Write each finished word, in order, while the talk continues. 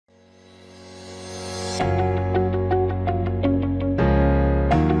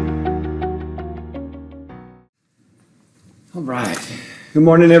All right. Good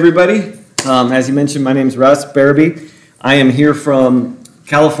morning, everybody. As you mentioned, my name is Russ Barabe. I am here from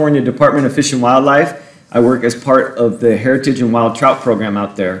California Department of Fish and Wildlife. I work as part of the Heritage and Wild Trout program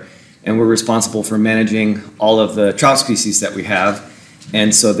out there, and we're responsible for managing all of the trout species that we have.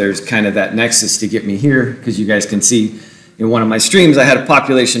 And so there's kind of that nexus to get me here, because you guys can see in one of my streams I had a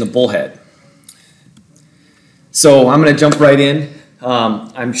population of bullhead. So I'm going to jump right in.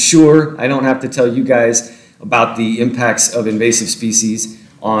 I'm sure I don't have to tell you guys about the impacts of invasive species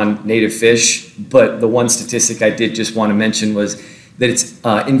on native fish, but the one statistic I did just want to mention was that it's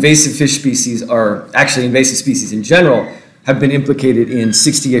invasive fish species are, actually invasive species in general, have been implicated in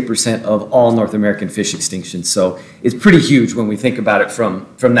 68% of all North American fish extinctions. So it's pretty huge when we think about it from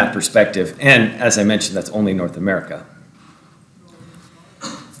that perspective. And as I mentioned, that's only North America.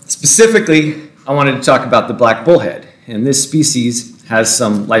 Specifically, I wanted to talk about the black bullhead. And this species has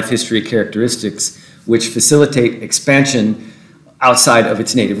some life history characteristics which facilitate expansion outside of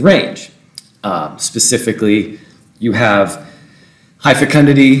its native range. Specifically, you have high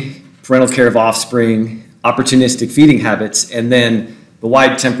fecundity, parental care of offspring, opportunistic feeding habits, and then the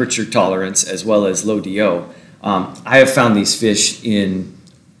wide temperature tolerance as well as low DO. I have found these fish in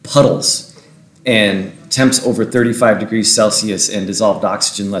puddles and temps over 35 degrees Celsius and dissolved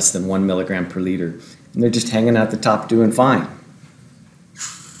oxygen less than 1 milligram per liter. And they're just hanging out the top doing fine.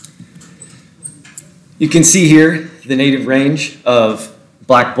 You can see here the native range of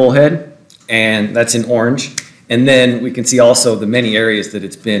black bullhead, and that's in orange. And then we can see also the many areas that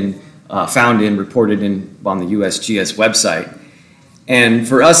it's been found in, reported in on the USGS website. And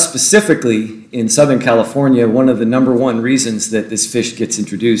for us specifically in Southern California, one of the #1 reasons that this fish gets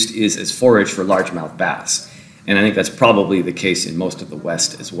introduced is as forage for largemouth bass. And I think that's probably the case in most of the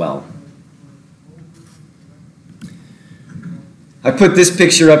West as well. I put this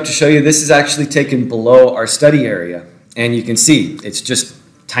picture up to show you this is actually taken below our study area. And you can see it's just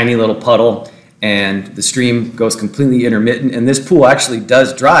a tiny little puddle, and the stream goes completely intermittent. And this pool actually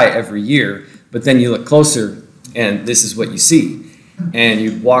does dry every year, but then you look closer and this is what you see. And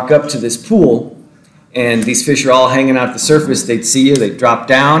you walk up to this pool and these fish are all hanging out at the surface. They'd see you, they'd drop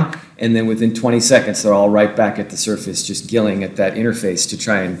down, and then within 20 seconds they're all right back at the surface, just gilling at that interface to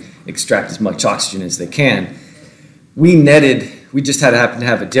try and extract as much oxygen as they can. We just had to happen to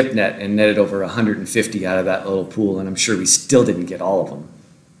have a dip net and netted over 150 out of that little pool, and I'm sure we still didn't get all of them.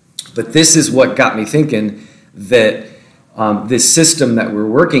 But this is what got me thinking that this system that we're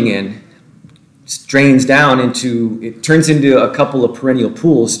working in drains down into, it turns into a couple of perennial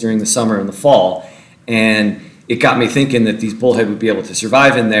pools during the summer and the fall, and it got me thinking that these bullhead would be able to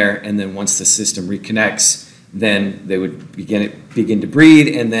survive in there, and then once the system reconnects, then they would begin to breed,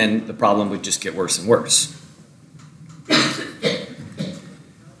 and then the problem would just get worse and worse.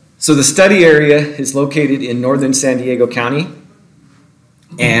 So the study area is located in northern San Diego County,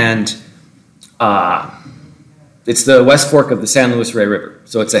 and it's the West Fork of the San Luis Rey River.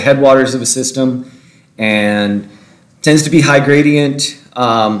 So it's the headwaters of a system and tends to be high gradient,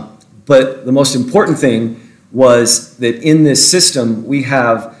 but the most important thing was that in this system we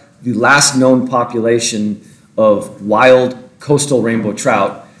have the last known population of wild coastal rainbow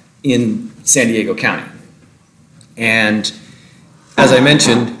trout in San Diego County. And as I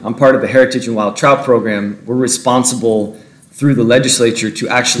mentioned, I'm part of the Heritage and Wild Trout program. We're responsible through the legislature to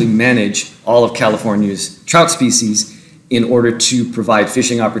actually manage all of California's trout species in order to provide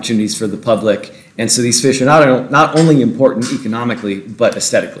fishing opportunities for the public. And so these fish are not only important economically, but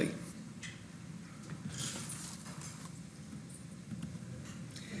aesthetically.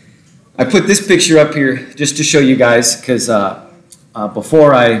 I put this picture up here just to show you guys, because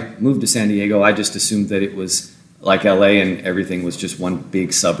before I moved to San Diego, I just assumed that it was like LA and everything was just one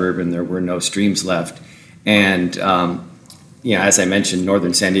big suburb and there were no streams left. And as I mentioned,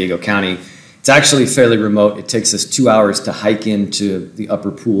 northern San Diego County, it's actually fairly remote. It takes us 2 hours to hike into the upper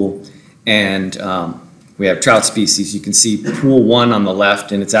pool, and we have trout species. You can see pool 1 on the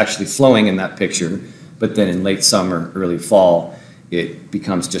left, and it's actually flowing in that picture, but then in late summer, early fall, it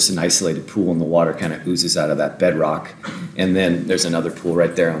becomes just an isolated pool and the water kind of oozes out of that bedrock. And then there's another pool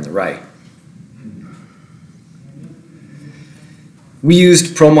right there on the right. We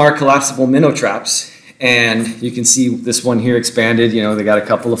used Promar collapsible minnow traps, and you can see this one here expanded. You know, they got a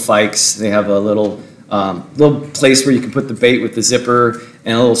couple of fikes. They have a little place where you can put the bait with the zipper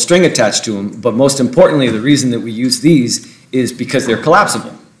and a little string attached to them. But most importantly, the reason that we use these is because they're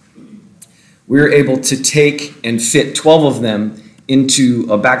collapsible. We're able to take and fit 12 of them into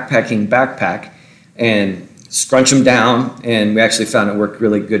a backpacking backpack and scrunch them down, and we actually found it worked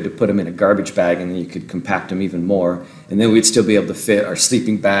really good to put them in a garbage bag, and then you could compact them even more, and then we'd still be able to fit our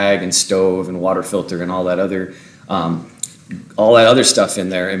sleeping bag and stove and water filter and all that other all that other stuff in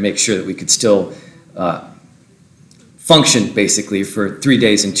there and make sure that we could still function basically for 3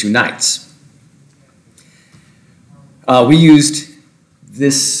 days and 2 nights. We used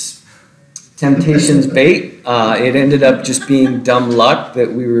this Temptations bait. It ended up just being dumb luck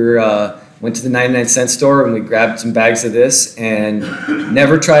that we went to the 99-cent store and we grabbed some bags of this and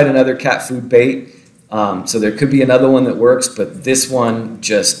never tried another cat food bait. So there could be another one that works, but this one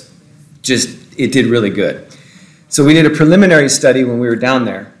it did really good. So we did a preliminary study when we were down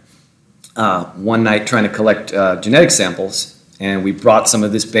there one night trying to collect genetic samples, and we brought some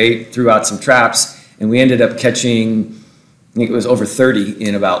of this bait, threw out some traps, and we ended up catching, I think it was over 30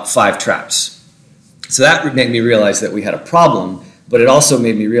 in about 5 traps. So that made me realize that we had a problem, but it also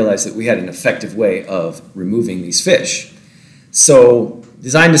made me realize that we had an effective way of removing these fish. So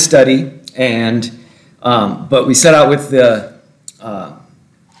designed a study, but we set out with the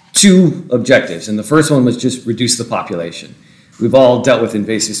 2 objectives, and the first one was just reduce the population. We've all dealt with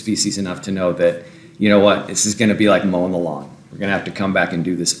invasive species enough to know that, you know what, this is going to be like mowing the lawn. We're going to have to come back and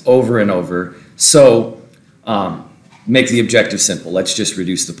do this over and over. So make the objective simple. Let's just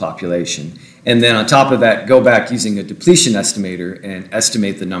reduce the population. And then on top of that, go back using a depletion estimator and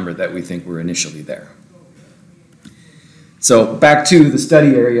estimate the number that we think were initially there. So back to the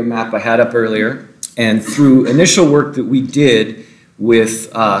study area map I had up earlier, and through initial work that we did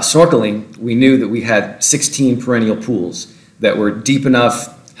with snorkeling, we knew that we had 16 perennial pools that were deep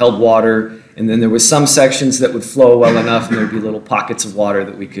enough, held water, and then there was some sections that would flow well enough and there'd be little pockets of water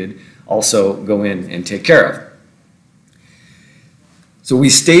that we could also go in and take care of. So we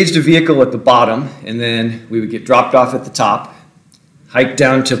staged a vehicle at the bottom, and then we would get dropped off at the top, hike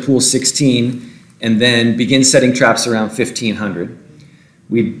down to pool 16, and then begin setting traps around 1500.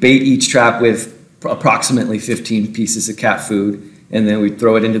 We'd bait each trap with approximately 15 pieces of cat food, and then we'd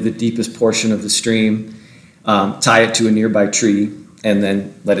throw it into the deepest portion of the stream, tie it to a nearby tree, and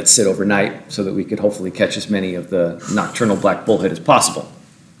then let it sit overnight so that we could hopefully catch as many of the nocturnal black bullhead as possible.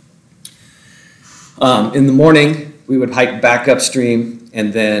 In the morning, we would hike back upstream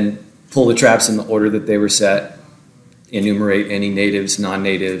and then pull the traps in the order that they were set, enumerate any natives,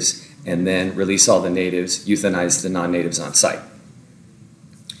 non-natives, and then release all the natives, euthanize the non-natives on site.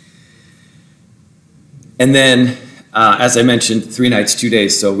 And then, as I mentioned, 3 nights, 2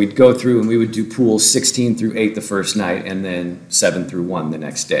 days. So we'd go through and we would do pools 16 through 8 the first night and then 7 through 1 the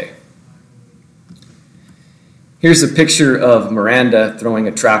next day. Here's a picture of Miranda throwing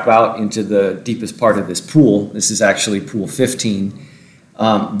a trap out into the deepest part of this pool. This is actually pool 15.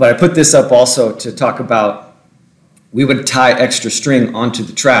 But I put this up also to talk about, we would tie extra string onto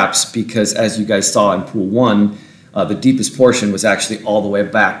the traps because, as you guys saw in pool 1, the deepest portion was actually all the way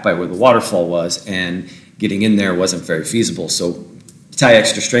back by where the waterfall was, and getting in there wasn't very feasible. So tie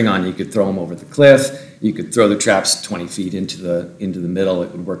extra string on, you could throw them over the cliff, you could throw the traps 20 feet into the middle.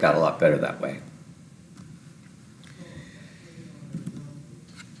 It would work out a lot better that way.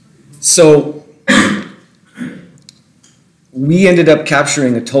 So we ended up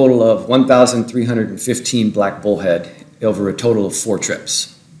capturing a total of 1,315 black bullhead over a total of 4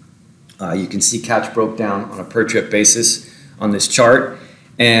 trips. You can see catch broke down on a per trip basis on this chart,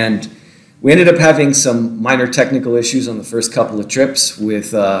 and we ended up having some minor technical issues on the first couple of trips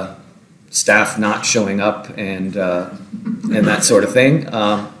with staff not showing up and that sort of thing.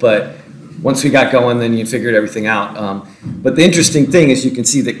 But once we got going, then you figured everything out. But the interesting thing is you can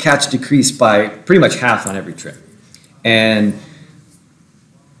see that catch decreased by pretty much half on every trip. And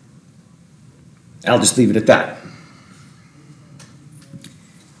I'll just leave it at that.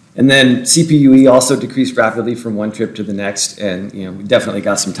 And then CPUE also decreased rapidly from one trip to the next, and we definitely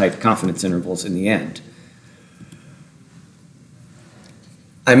got some tight confidence intervals in the end.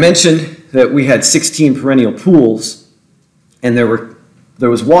 I mentioned that we had 16 perennial pools, and there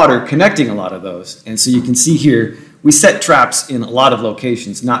was water connecting a lot of those. And so you can see here, we set traps in a lot of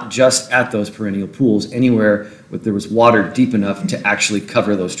locations, not just at those perennial pools, anywhere where there was water deep enough to actually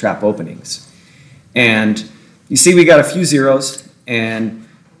cover those trap openings. And you see we got a few zeros,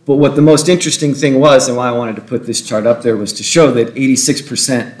 but what the most interesting thing was, and why I wanted to put this chart up there, was to show that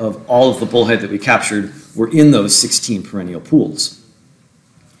 86% of all of the bullhead that we captured were in those 16 perennial pools.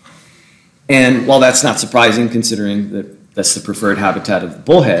 And while that's not surprising, considering that that's the preferred habitat of the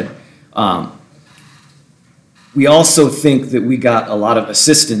bullhead, we also think that we got a lot of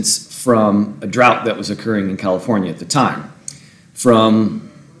assistance from a drought that was occurring in California at the time.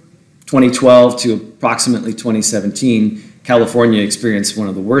 From 2012 to approximately 2017, California experienced one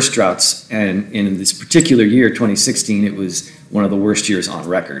of the worst droughts, and in this particular year, 2016, it was one of the worst years on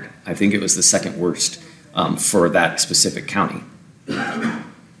record. I think it was the second worst for that specific county.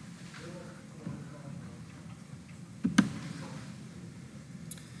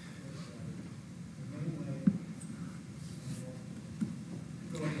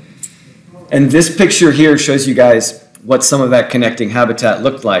 And this picture here shows you guys what some of that connecting habitat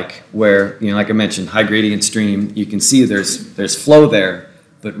looked like, where, like I mentioned, high gradient stream. You can see there's flow there,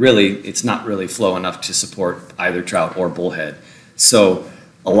 but really it's not really flow enough to support either trout or bullhead. So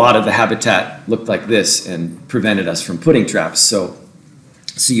a lot of the habitat looked like this and prevented us from putting traps. So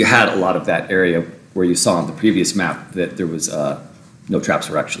you had a lot of that area where you saw on the previous map that there was no traps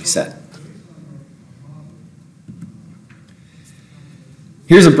were actually set.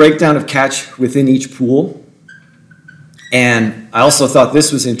 Here's a breakdown of catch within each pool. And I also thought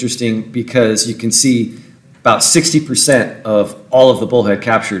this was interesting because you can see about 60% of all of the bullhead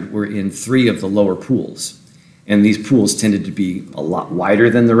captured were in 3 of the lower pools. And these pools tended to be a lot wider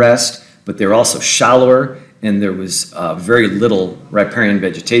than the rest, but they're also shallower, and there was very little riparian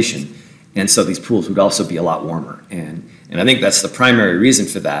vegetation. And so these pools would also be a lot warmer. And I think that's the primary reason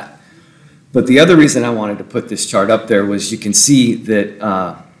for that. But the other reason I wanted to put this chart up there was you can see that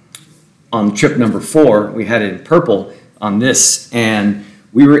on trip number 4, we had it in purple on this, and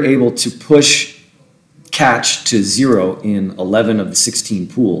we were able to push catch to 0 in 11 of the 16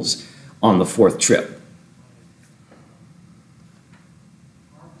 pools on the 4th trip.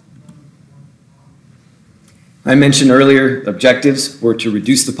 I mentioned earlier objectives were to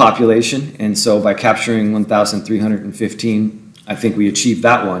reduce the population, and so by capturing 1,315, I think we achieved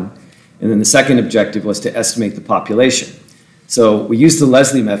that one. And then the second objective was to estimate the population. So we used the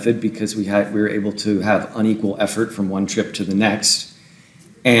Leslie method because we were able to have unequal effort from one trip to the next.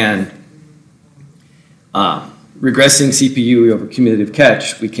 And regressing CPU over cumulative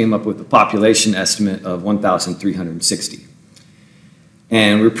catch, we came up with a population estimate of 1,360.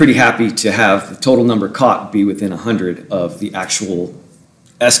 And we're pretty happy to have the total number caught be within 100 of the actual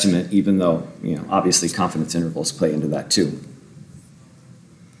estimate, even though, obviously confidence intervals play into that too.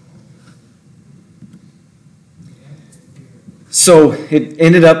 So it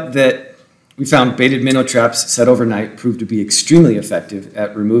ended up that we found baited minnow traps set overnight proved to be extremely effective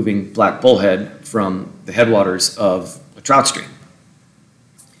at removing black bullhead from the headwaters of a trout stream.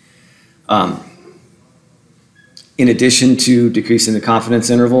 In addition to decreasing the confidence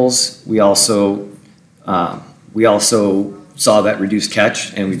intervals, we also saw that reduced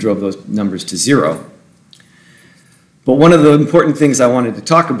catch, and we drove those numbers to 0. But one of the important things I wanted to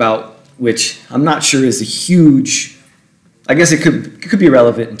talk about, which I'm not sure is a huge, I guess it could be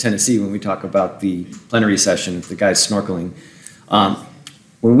relevant in Tennessee when we talk about the plenary session of the guys snorkeling.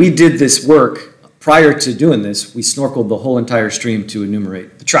 When we did this work, prior to doing this, we snorkeled the whole entire stream to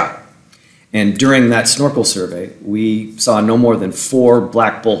enumerate the trout. And during that snorkel survey, we saw no more than 4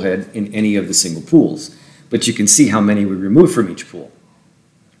 black bullhead in any of the single pools. But you can see how many we removed from each pool.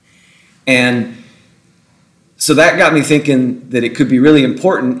 And so that got me thinking that it could be really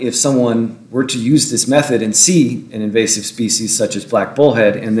important if someone were to use this method and see an invasive species such as black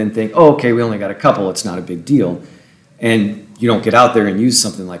bullhead and then think, oh, okay, we only got a couple, it's not a big deal. And you don't get out there and use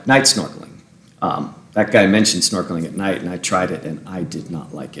something like night snorkeling. That guy mentioned snorkeling at night, and I tried it, and I did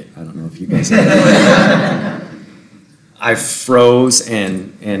not like it. I don't know if you guys have. I froze,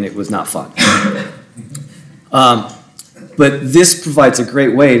 and it was not fun. But this provides a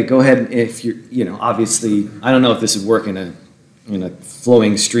great way to go ahead and, if you're, obviously, I don't know if this would work in a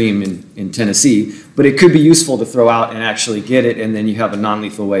flowing stream in Tennessee, but it could be useful to throw out and actually get it, and then you have a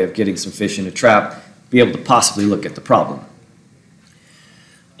non-lethal way of getting some fish in a trap, be able to possibly look at the problem.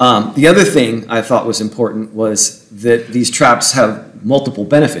 The other thing I thought was important was that these traps have multiple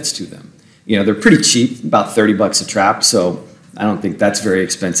benefits to them. They're pretty cheap, about 30 bucks a trap, so I don't think that's very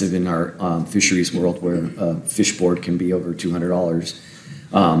expensive in our fisheries world where a fish board can be over $200.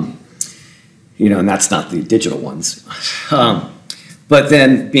 And that's not the digital ones. But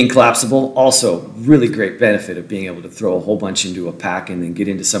then being collapsible, also really great benefit of being able to throw a whole bunch into a pack and then get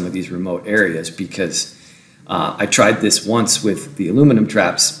into some of these remote areas, because I tried this once with the aluminum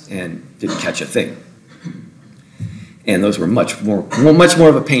traps and didn't catch a thing. And those were much more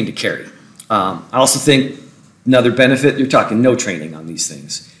of a pain to carry. I also think another benefit, you're talking no training on these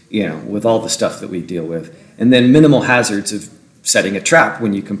things, with all the stuff that we deal with. And then minimal hazards of setting a trap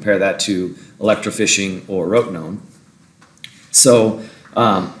when you compare that to electrofishing or rope known. So,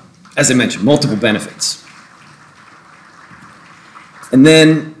 as I mentioned, multiple benefits. And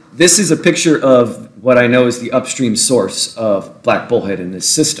then this is a picture of what I know is the upstream source of black bullhead in this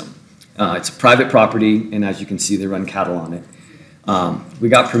system. It's a private property, and as you can see, they run cattle on it. We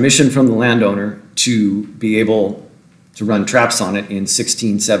got permission from the landowner to be able to run traps on it in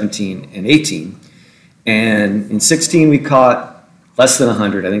 16, 17, and 18. And in 16, we caught less than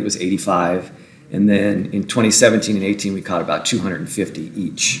 100, I think it was 85. And then in 2017 and 18, we caught about 250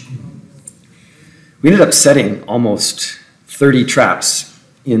 each. We ended up setting almost 30 traps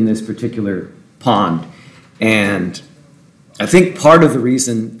in this particular pond. And I think part of the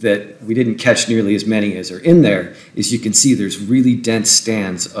reason that we didn't catch nearly as many as are in there is you can see there's really dense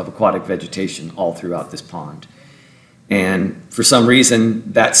stands of aquatic vegetation all throughout this pond. And for some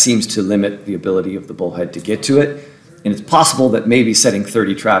reason, that seems to limit the ability of the bullhead to get to it. And it's possible that maybe setting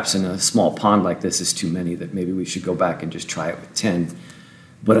 30 traps in a small pond like this is too many, that maybe we should go back and just try it with 10.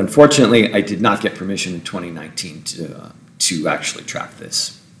 But unfortunately, I did not get permission in 2019 to actually trap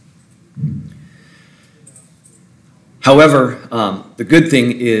this. However, the good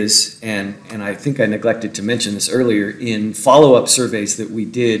thing is, and I think I neglected to mention this earlier, in follow-up surveys that we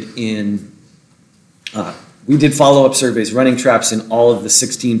did follow-up surveys running traps in all of the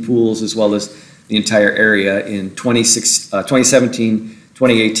 16 pools as well as the entire area in 2017,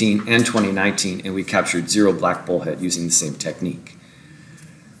 2018, and 2019, and we captured 0 black bullhead using the same technique.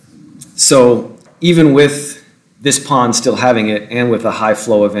 So even with this pond still having it, and with a high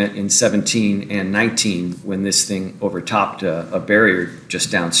flow event in 17 and 19, when this thing overtopped a barrier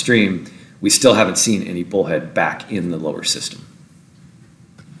just downstream, we still haven't seen any bullhead back in the lower system.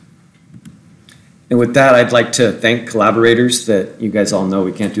 And with that, I'd like to thank collaborators that you guys all know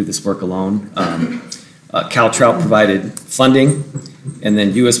we can't do this work alone. Cal Trout provided funding, and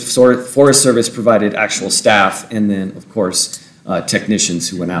then U.S. Forest Service provided actual staff, and then, of course, technicians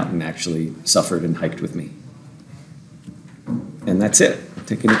who went out and actually suffered and hiked with me. And that's it. I'll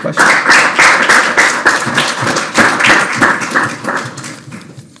take any questions.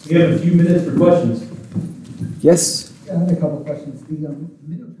 We have a few minutes for questions. Yes? I had a couple of questions. The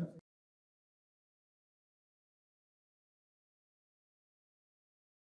minnow